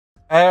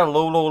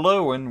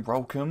Hello, and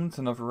welcome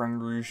to another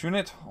Angry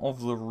unit of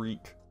the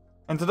week.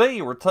 And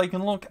today we're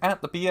taking a look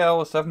at the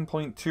BL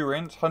 7.2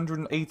 inch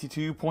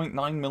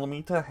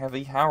 182.9mm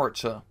heavy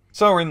howitzer.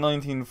 So in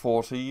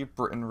 1940,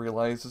 Britain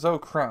realizes, oh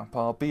crap,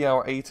 our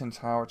BL 8-inch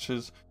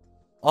howitzers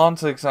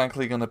aren't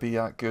exactly going to be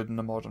that good in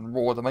the modern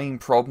war. The main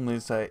problem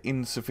is their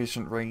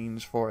insufficient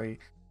range for a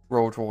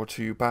World War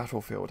II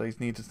battlefield. They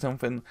needed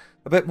something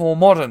a bit more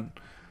modern.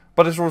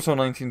 But it's also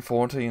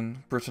 1940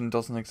 and Britain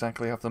doesn't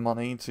exactly have the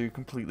money to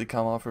completely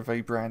come up with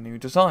a brand new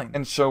design.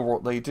 And so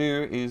what they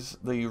do is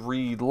they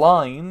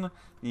reline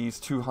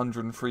these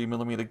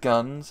 203mm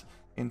guns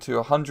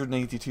into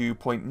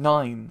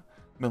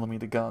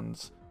 182.9mm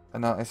guns.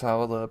 And that is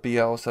how the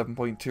BL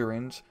 7.2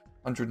 inch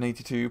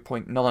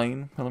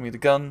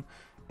 182.9mm gun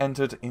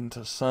entered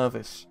into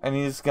service. And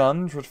these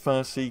guns would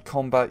first see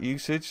combat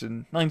usage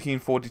in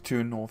 1942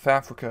 in North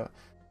Africa,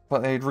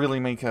 but they'd really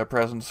make their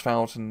presence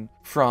felt in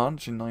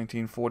France in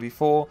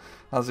 1944,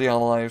 as the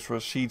Allies were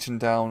sieging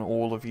down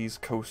all of these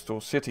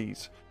coastal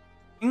cities.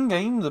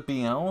 In-game, the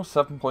BL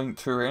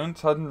 7.2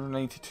 inch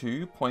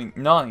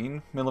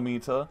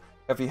 182.9mm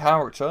heavy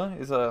howitzer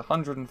is a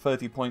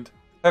 130-point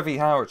heavy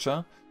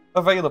howitzer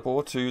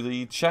available to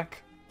the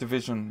Czech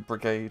Division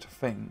Brigade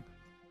thing.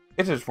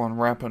 It is one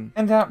weapon,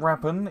 and that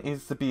weapon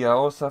is the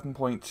BL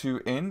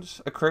 7.2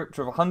 inch equipped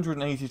with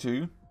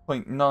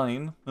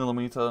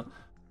 182.9mm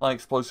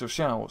explosive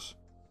shells.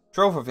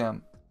 12 of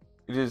them.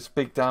 It is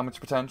big damage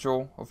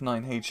potential of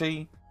 9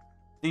 HE,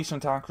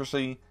 decent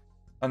accuracy,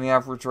 and the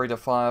average rate of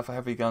fire for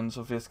heavy guns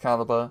of this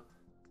caliber,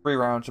 3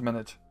 rounds a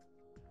minute.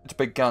 It's a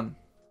big gun.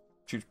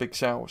 Shoots big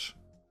shells.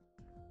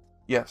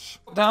 Yes.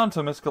 Down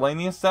to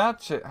miscellaneous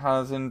stats, it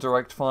has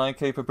indirect fire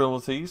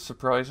capabilities,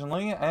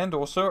 surprisingly, and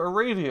also a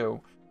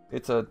radio.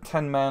 It's a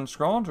 10-man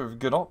squad with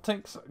good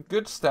optics,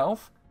 good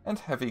stealth, and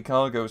heavy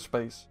cargo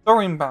space. So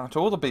in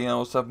battle, the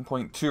BL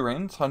 7.2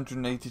 inch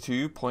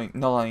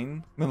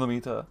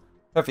 182.9mm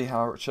heavy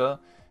howitzer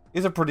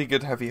is a pretty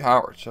good heavy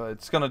howitzer.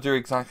 It's gonna do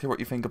exactly what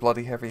you think a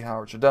bloody heavy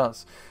howitzer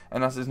does,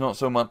 and that is not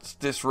so much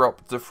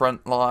disrupt the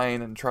front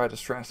line and try to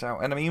stress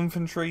out enemy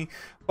infantry,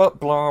 but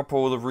blow up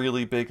all the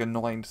really big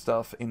annoying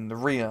stuff in the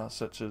rear,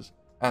 such as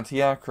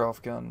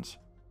anti-aircraft guns,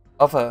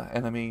 other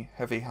enemy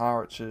heavy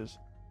howitzers,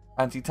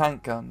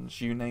 anti-tank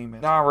guns, you name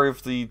it. Now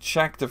with the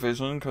Czech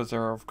division, because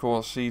they're of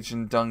course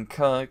sieging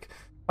Dunkirk,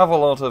 have a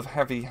lot of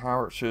heavy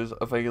howitzers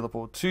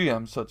available to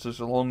them, such as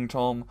the Long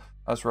Tom,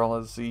 as well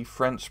as the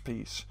French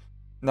piece.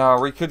 Now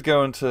we could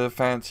go into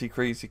fancy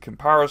crazy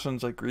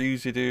comparisons like we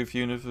usually do with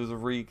units of the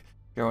week,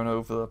 going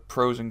over the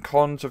pros and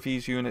cons of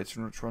these units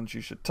and which ones you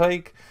should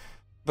take,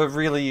 but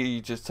really you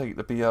just take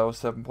the BL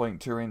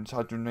 7.2 inch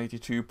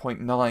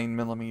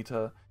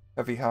 182.9mm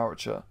heavy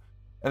howitzer.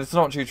 And it's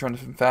not due to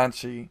anything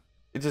fancy.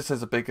 It just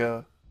has a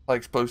bigger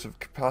explosive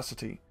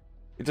capacity.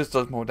 It just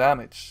does more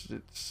damage.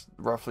 It's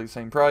roughly the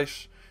same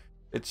price.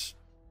 It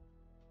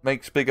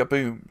makes bigger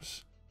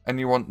booms. And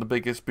you want the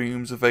biggest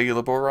booms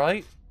available,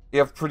 right? You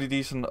have pretty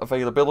decent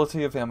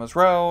availability of them as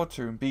well.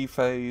 2 in B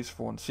phase,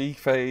 4 in C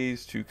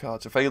phase, 2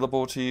 cards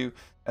available to you.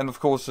 And of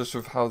course, just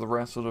with how the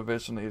rest of the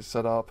division is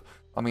set up.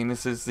 I mean,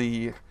 this is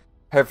the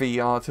heavy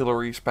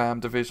artillery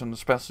spam division,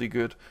 especially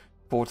good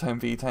for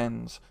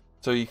 10v10s.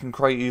 So you can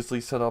quite easily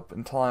set up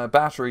entire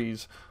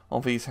batteries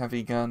of these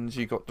heavy guns.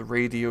 You got the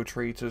radio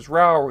trait as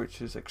well,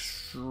 which is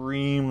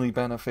extremely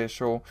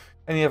beneficial,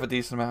 and you have a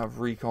decent amount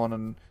of recon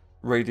and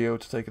radio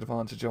to take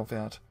advantage of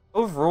that.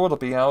 Overall, the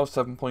BL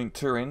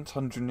 7.2 inch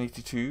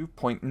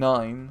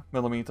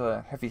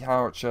 182.9mm heavy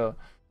howitzer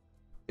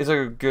is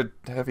a good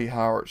heavy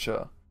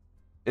howitzer.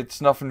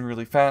 It's nothing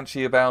really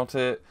fancy about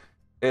it.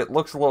 It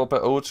looks a little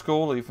bit old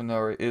school, even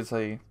though it is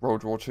a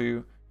World War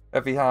II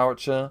heavy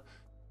howitzer.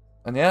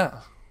 And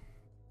yeah.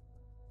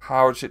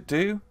 How does it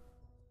do?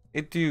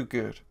 It do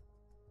good.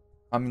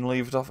 I'm going to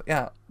leave it off at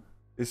that.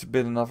 This has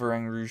been another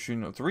Angry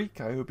unit of the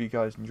week. I hope you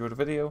guys enjoyed the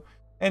video.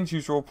 And as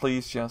usual,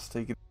 please just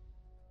take it